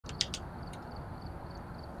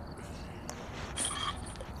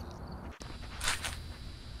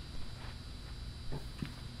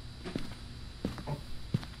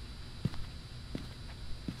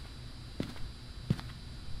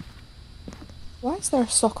Why is there a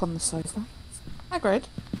sock on the sofa? Hagrid?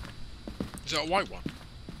 Is that a white one?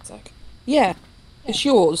 Sock. Yeah, it's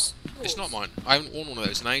yours. It's not mine. I haven't worn one of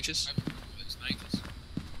those in ages.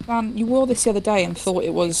 Man, you wore this the other day and thought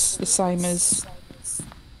it was the same as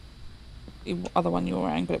the other one you were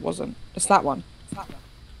wearing, but it wasn't. It's that one. No,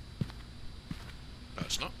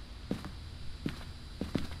 it's not.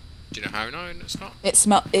 Do you know how I know it's not?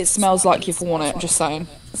 It smells like you've worn it, just saying.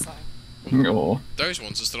 Oh. Those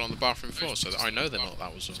ones are still on the bathroom floor, so that I know they're not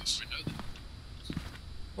that was us.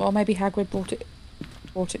 Well, maybe Hagrid brought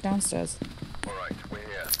it downstairs. Alright, we're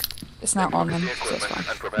here. It's now on then, so it's fine.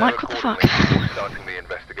 Mike, what the fuck? Starting the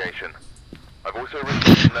investigation. I've also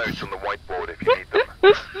written some notes on the whiteboard if you need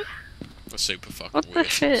them. That's super fucking What the weird.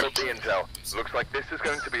 shit? So the intel. Looks like this is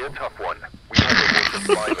going to be a tough one. We have a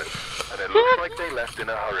some violence, and it looks like they left in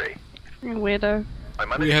a hurry. You weirdo. I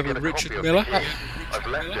managed We to have get a a Richard copy of Miller. the key. I've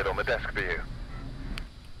left it on the desk for you.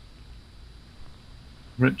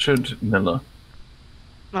 Richard Miller.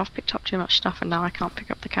 I've picked up too much stuff and now I can't pick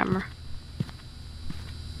up the camera.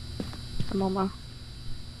 I'm on now.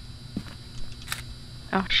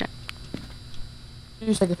 Oh shit. Did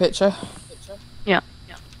you take a picture? Yeah.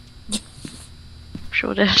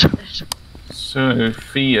 Sure did.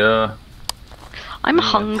 Sophia. I'm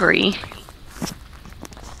hungry.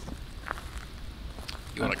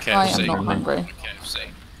 You want a I KFC? am not hungry. KFC.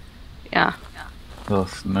 Yeah. Ugh,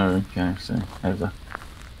 no KFC. Ever.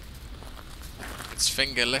 It's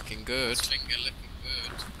finger licking good.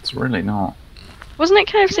 It's really not. Wasn't it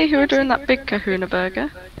KFC who were doing that big kahuna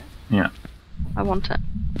burger? Yeah. I want it.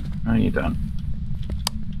 No, you don't.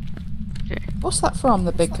 What's that from,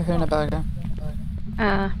 the Big Kahuna Burger?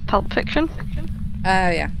 Pulp Fiction? Oh,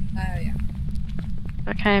 yeah.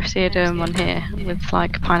 But KFC are doing one here with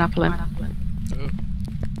like pineapple in. Ooh.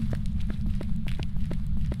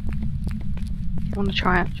 You want to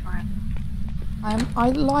try it? I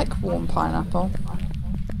like warm pineapple.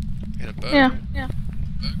 In a burger. Yeah.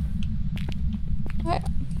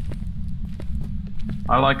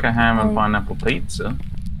 I like a ham and pineapple pizza.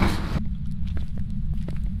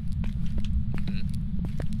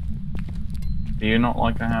 Do you not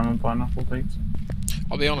like a ham and pineapple pizza?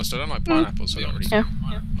 I'll be honest, I don't like pineapple, so I don't really Yeah.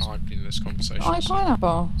 hyped in this conversation. I like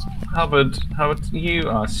pineapple. Hubbard, you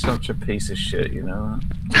are such a piece of shit, you know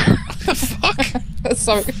that? Fuck! That's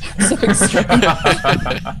so extreme.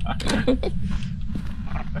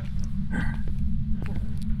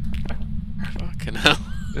 Fucking hell.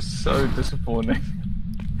 Just so disappointing.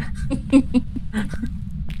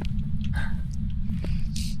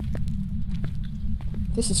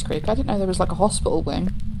 This is creepy. I didn't know there was like a hospital wing.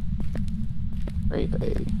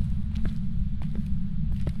 Creepy.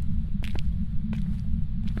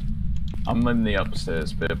 I'm in the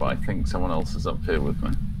upstairs bit, but I think someone else is up here with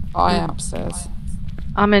me. I am upstairs.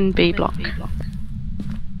 I'm in B block.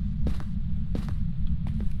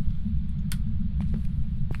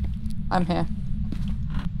 I'm here.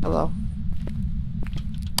 Hello.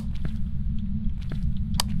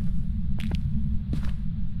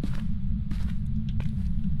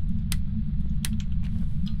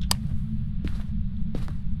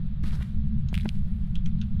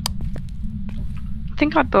 I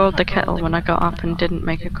think I boiled the kettle when I got up and didn't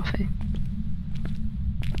make a coffee.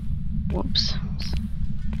 Whoops.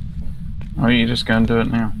 Oh, you just go and do it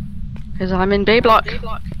now. Because I'm in B block.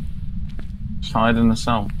 Just hide in the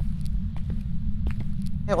cell.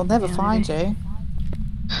 It will never find you.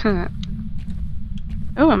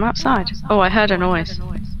 Oh, I'm outside. Oh, I heard a noise.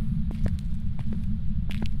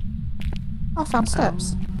 I found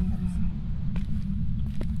steps.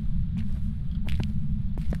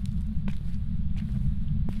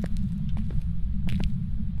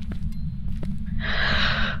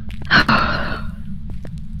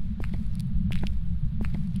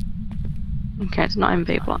 Okay, it's not in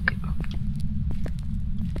B block.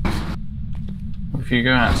 If you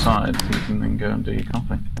go outside, you can then go and do your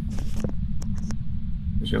coffee.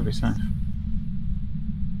 Because you'll be safe.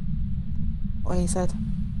 What he said.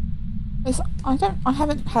 I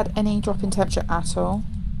haven't had any drop in temperature at all.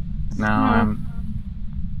 Now,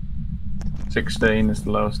 16 is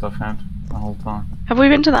the lowest I've had the whole time. Have we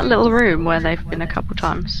been to that little room where they've been a couple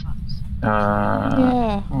times?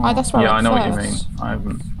 Yeah. Oh, That's where yeah, I I know went what you mean. first. I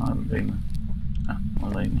haven't been there. I'll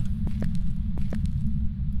leave you.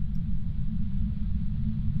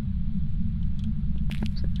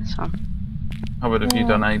 This one. How about have you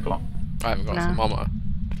done A block? I haven't got a No. thermometer.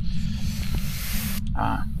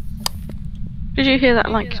 Ah, Did you hear that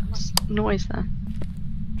like noise there?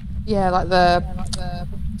 Yeah, like the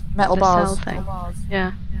metal The bars. cell thing.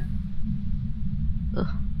 Yeah. Ugh.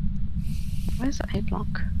 Where's that A block?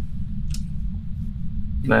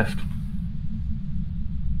 left.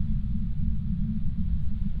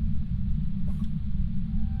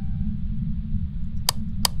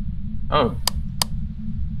 Oh.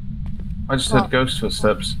 I just What? heard ghost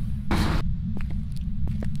footsteps.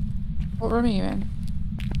 What room are you in?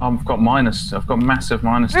 I've got massive minus Where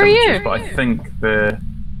are temperatures, you? but I think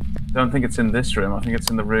don't think it's in this room. I think it's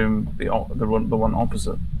in the room, the one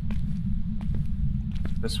opposite.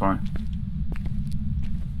 This way.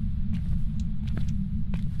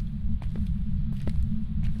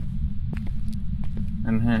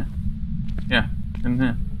 In here. Yeah, in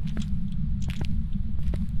here.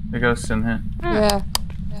 The ghost's in here. Yeah.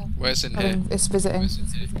 Where's in I here? mean, it's visiting.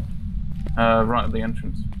 Right at the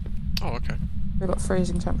entrance. Oh, okay. We've got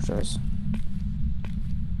freezing temperatures.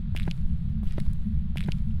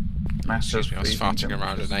 Massive. Excuse me, I was freezing farting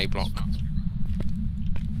around temperatures. an A block.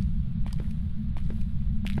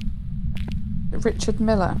 Richard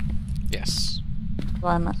Miller. Yes.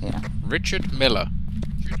 Yeah. Richard Miller.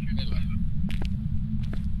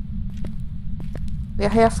 We're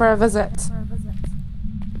here for a visit.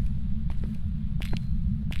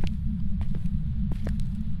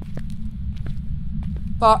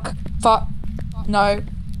 Fuck. Fuck. No.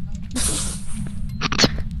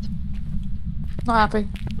 Not happy.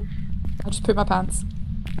 I just pooped my pants.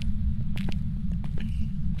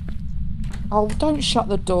 Oh, don't shut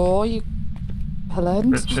the door, you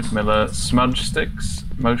Helen. Richard Miller, smudge sticks,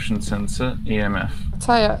 motion sensor, EMF. I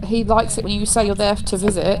tell you, he likes it when you say you're there to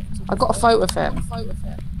visit. I got a photo of him.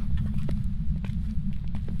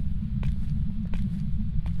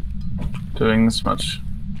 Doing the smudge.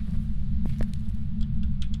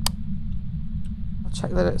 I'll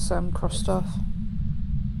check that it's crossed off.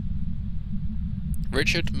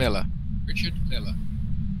 Richard Miller. Richard Miller.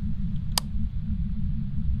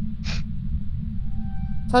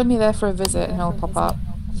 Tell me there for a visit and he'll pop up.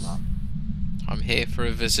 I'm here for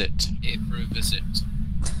a visit. Here for a visit.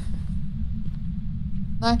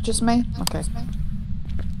 No, just me? Okay.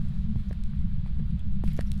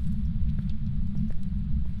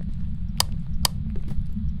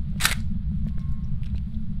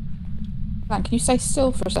 Dan, can you stay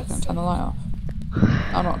still for a second and turn the light off?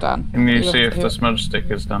 I'm not done. Can you see if the smudge stick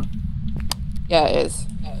is done? Yeah, it is.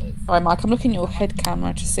 Alright, Mike, I'm looking at your head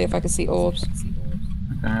camera to see if I can see orbs.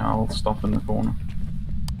 Okay, I'll stop in the corner.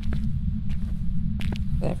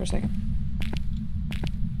 There for a second.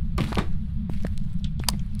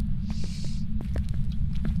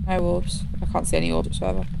 No orbs. I can't see any orbs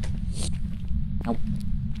whatsoever. Nope.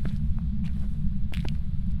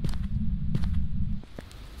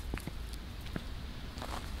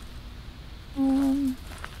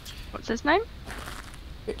 What's his name?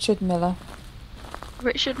 Richard Miller.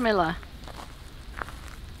 Richard Miller.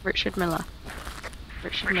 Richard Miller.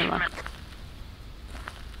 Richard Miller.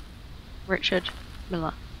 Richard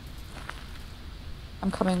Miller.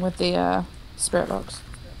 I'm coming with the spirit box.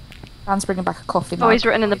 Dan's bringing back a coffee now. Oh, he's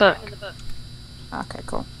written in the book. Okay,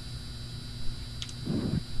 cool.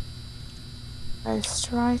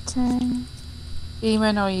 Ghost writing.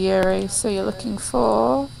 Demon or Yuri. So you're looking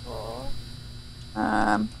for...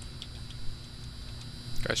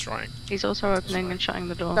 Ghost writing. He's also opening and shutting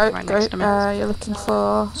the door right go, next to me. you're looking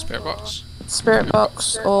for Spirit box. spirit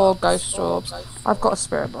box or ghost orbs. I've got a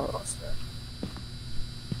spirit box.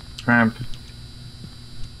 Grab.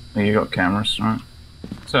 Oh, you got cameras, right?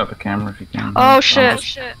 Set up a camera if you can. Oh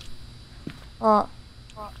shit! What?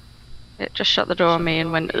 It just shut the door on me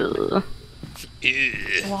and went, ugh. Ew.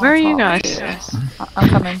 Where are you guys? I'm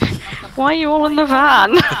coming. Why are you all in the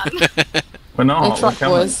van? We're not. Hey, We're truck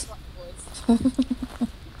coming. boys. I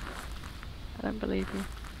don't believe you.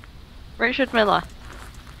 Richard Miller.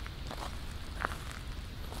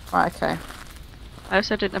 Right, okay. I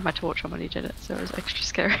also didn't have my torch on when he did it, so it was extra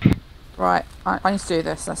scary. Right, I need to do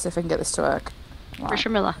this. Let's see if I can get this to work. Right.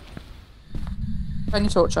 Richard Miller. Turn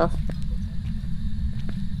your torch off.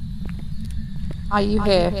 Are you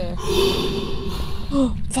here?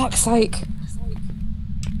 Oh, fuck's sake.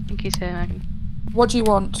 I think he's here. What do you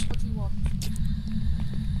want?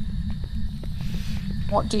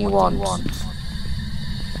 What do you want?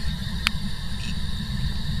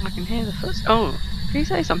 I can hear the foot. Oh, can you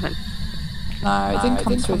say something? No, it didn't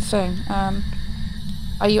come through the thing.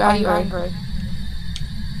 Are you angry?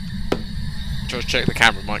 Just check the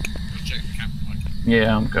camera, Mike. Check the camera, Mike.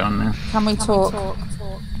 Yeah, I'm going now. Can we talk?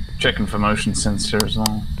 Checking for motion sensor as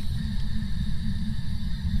well.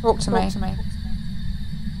 Talk to me.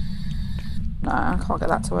 No, I can't get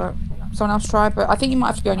that to work. Someone else try, but I think you might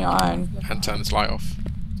have to be on your own. And turn this light off.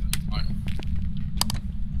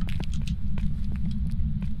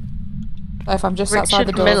 So if I'm just outside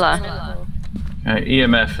the Richard door. Miller.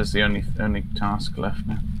 EMF is the only task left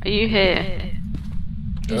now. Are you here?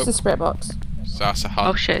 Use the spirit box. So that's a Oh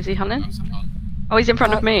hunt. shit, is he hunting? Oh, he's in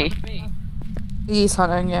front of me. He's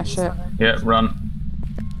hunting, yeah, shit. Yeah, run.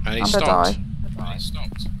 And he I'm gonna stopped. die. He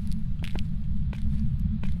stopped.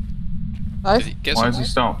 No? Did he get Why has he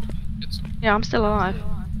someone? stopped? Yeah, I'm still alive.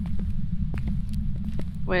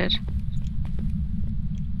 Weird.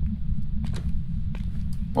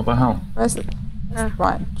 What the hell? Where's it?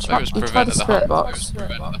 Right, So it was you try the prevented the spirit hunt. box.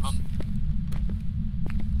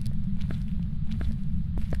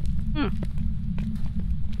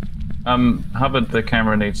 Hubbard, the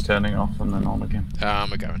camera needs turning off and then on again.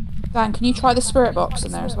 We're going. Dan, can you try the spirit box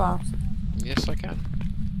in there as well? Yes, I can.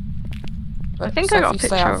 But I think I got a Sophie,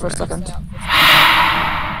 stay picture out of for a it. second.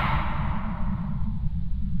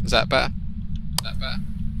 Is that better? Is that better?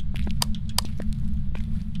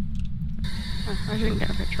 Oh, I didn't get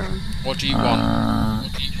a picture of him. What do you want?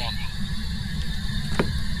 What do you want?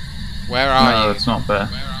 Where No, are you? it's not there.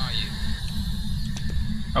 Where are you?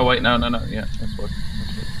 Oh wait, no, yeah, that's what.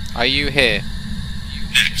 Are you here?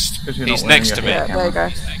 Because you're He's not wearing next your to me. head Yeah, there you camera.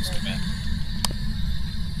 go. Next to me.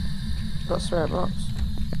 Got spirit box.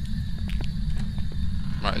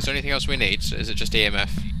 Right, is there anything else we need? Is it just EMF?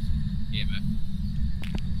 EMF.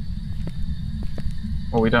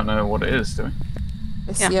 Well, we don't know what it is, do we?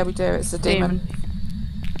 It's, Yeah. yeah, we do. It's a demon.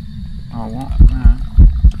 Oh, what? No.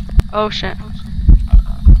 Oh shit.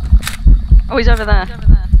 Oh, he's over there.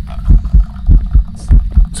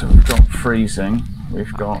 So we've got freezing,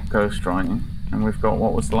 we've got ghost writing, and we've got,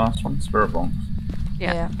 what was the last one? Spirit box.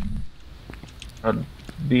 Yeah. A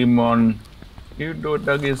demon. You do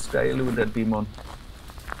doggy style with a demon.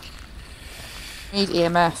 Need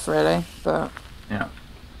EMF really, but Yeah.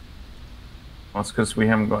 Well, it's because we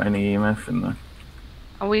haven't got any EMF in there.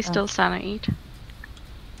 Are we still sanitied?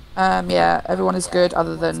 yeah, everyone is good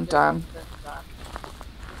other than Dan.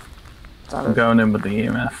 I'm going in with the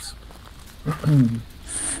EMFs. Let me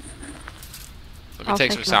I'll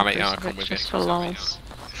take some another sanity and boost I'll of come it with you. just for lols.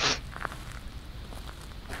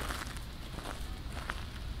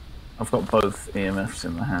 I've got both EMFs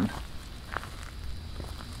in the hand.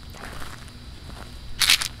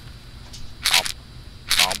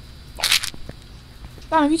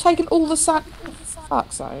 Dan, have you taken all the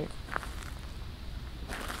fuck's sake.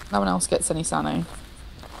 No one else gets any sanity.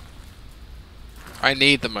 I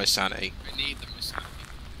need the most sanity. I need the most sanity.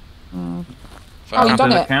 Mm. If I Oh, you've can't- done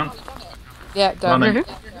Did it. count? Yeah, Dan. Running.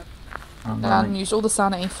 Mhm. I'm Dan running. used all the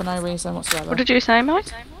sanity for no reason whatsoever. What did you say,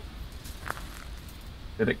 Mike?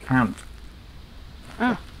 Did it count?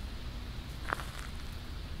 Oh.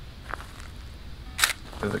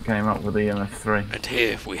 Because it came up with EMF 3. And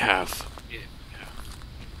here we have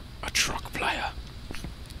a truck player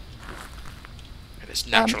in its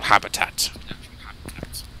natural habitat.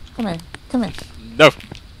 Come here. Come here. No,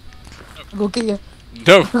 I'll go get you.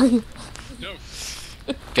 no,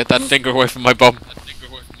 get that finger away from my bum.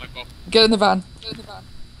 Get in the van.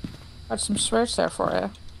 I had some swears there for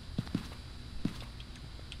you.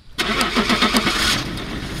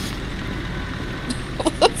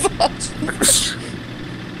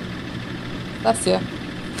 That's you.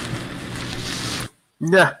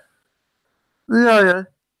 Yeah. Yeah.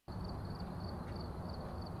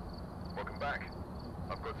 Welcome back.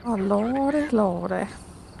 I've got Oh some lordy, lordy.